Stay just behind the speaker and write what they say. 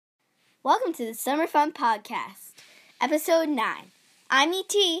Welcome to the Summer Fun Podcast, Episode 9. I'm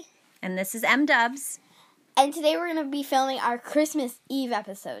E.T. And this is M-Dubs. And today we're going to be filming our Christmas Eve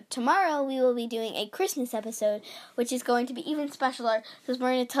episode. Tomorrow we will be doing a Christmas episode, which is going to be even specialer because we're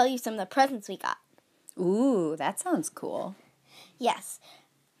going to tell you some of the presents we got. Ooh, that sounds cool. Yes.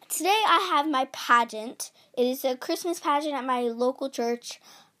 Today I have my pageant. It is a Christmas pageant at my local church.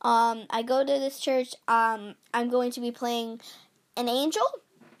 I go to this church. I'm going to be playing an angel.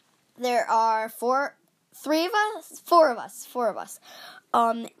 There are four of us.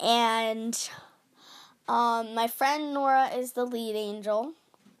 And my friend Nora is the lead angel.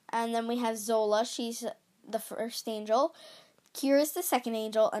 And then we have Zola. She's the first angel. Kira's the second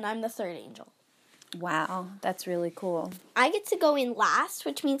angel. And I'm the third angel. Wow, that's really cool. I get to go in last,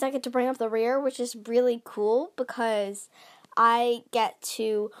 which means I get to bring up the rear, which is really cool because I get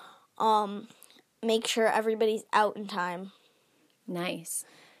to make sure everybody's out in time. Nice.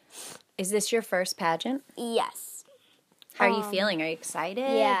 Is this your first pageant? Yes. How are you feeling? Are you excited?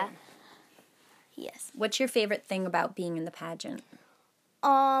 Yeah. Yes. What's your favorite thing about being in the pageant?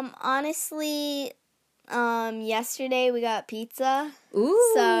 Honestly, yesterday we got pizza.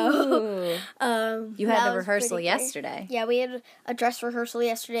 Ooh. So, you had the rehearsal yesterday. Yeah, we had a dress rehearsal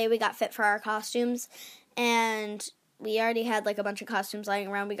yesterday. We got fit for our costumes, and we already had like a bunch of costumes lying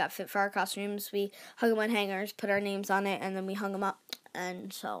around. We got fit for our costumes. We hung them on hangers, put our names on it, and then we hung them up.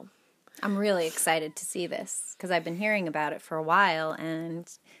 And so, I'm really excited to see this because I've been hearing about it for a while, and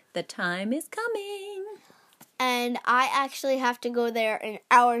the time is coming. And I actually have to go there an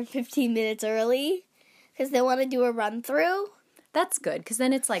hour and 15 minutes early because they want to do a run through. That's good, because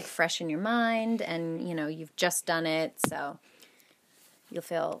then it's, like, fresh in your mind, and, you know, you've just done it, so you'll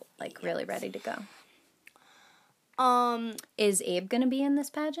feel, like, really ready to go. Is Abe going to be in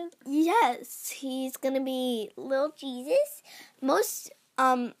this pageant? Yes, he's going to be Little Jesus. Most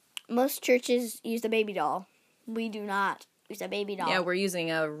churches use a baby doll. We do not use a baby doll. Yeah, we're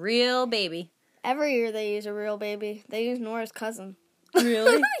using a real baby. Every year they use a real baby. They use Nora's cousin.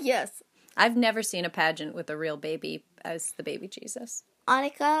 Really? Yes. I've never seen a pageant with a real baby as the baby Jesus.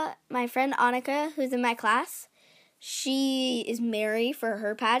 Annika, my friend Annika, who's in my class, she is Mary for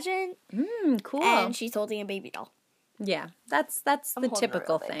her pageant. Cool. And she's holding a baby doll. Yeah, that's the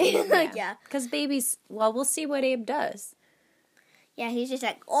typical thing. Yeah. Because babies, well, we'll see what Abe does. Yeah, he's just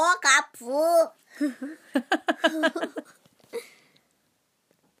like, oh, kapu.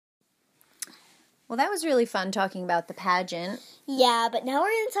 Well, that was really fun talking about the pageant. Yeah, but now we're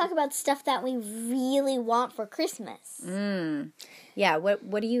going to talk about stuff that we really want for Christmas. Yeah,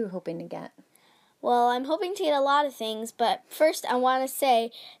 what are you hoping to get? Well, I'm hoping to get a lot of things, but first I want to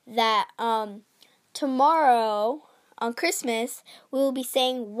say that tomorrow on Christmas we will be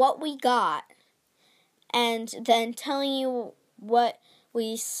saying what we got and then telling you what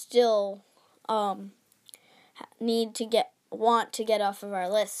we still want to get off of our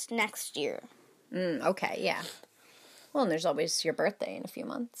list next year. Okay, yeah. Well, and there's always your birthday in a few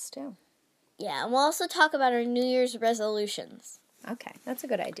months, too. Yeah, and we'll also talk about our New Year's resolutions. Okay, that's a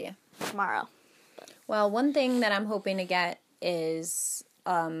good idea. Tomorrow. Well, one thing that I'm hoping to get is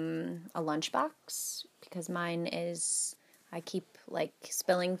a lunchbox, because mine is, I keep, like,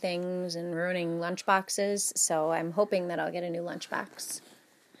 spilling things and ruining lunchboxes, so I'm hoping that I'll get a new lunchbox.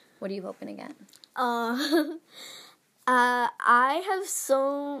 What are you hoping to get? I have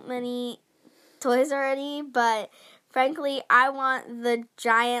so many toys already, but frankly, I want the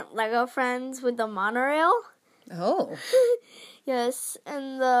giant Lego Friends with the monorail. Oh. Yes,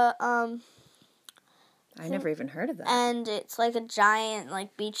 and the I never even heard of that. And it's like a giant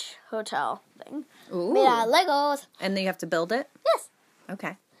like beach hotel thing. Ooh. Made out of Legos. And then you have to build it? Yes.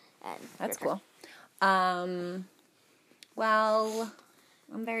 Okay. And that's cool. Well,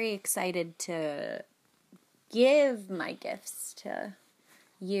 I'm very excited to give my gifts to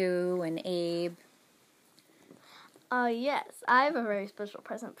you and Abe. Yes, I have a very special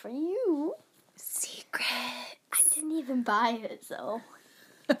present for you. Secret. I didn't even buy it, so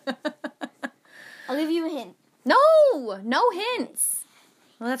I'll give you a hint. No hints.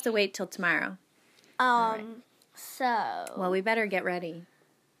 We'll have to wait till tomorrow. Right. Well, we better get ready.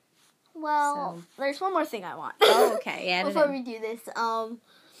 Well, there's one more thing I want. Oh, okay. Yeah. Before we do this,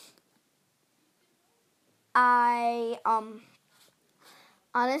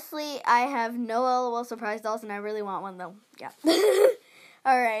 honestly, I have no LOL surprise dolls, and I really want one, though. Yeah.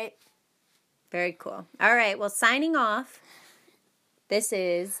 All right. Very cool. All right. Well, signing off. This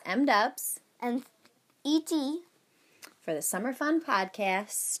is M-Dubs. And E.T. for the Summer Fun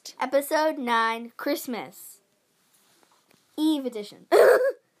Podcast. Episode 9, Christmas Eve edition.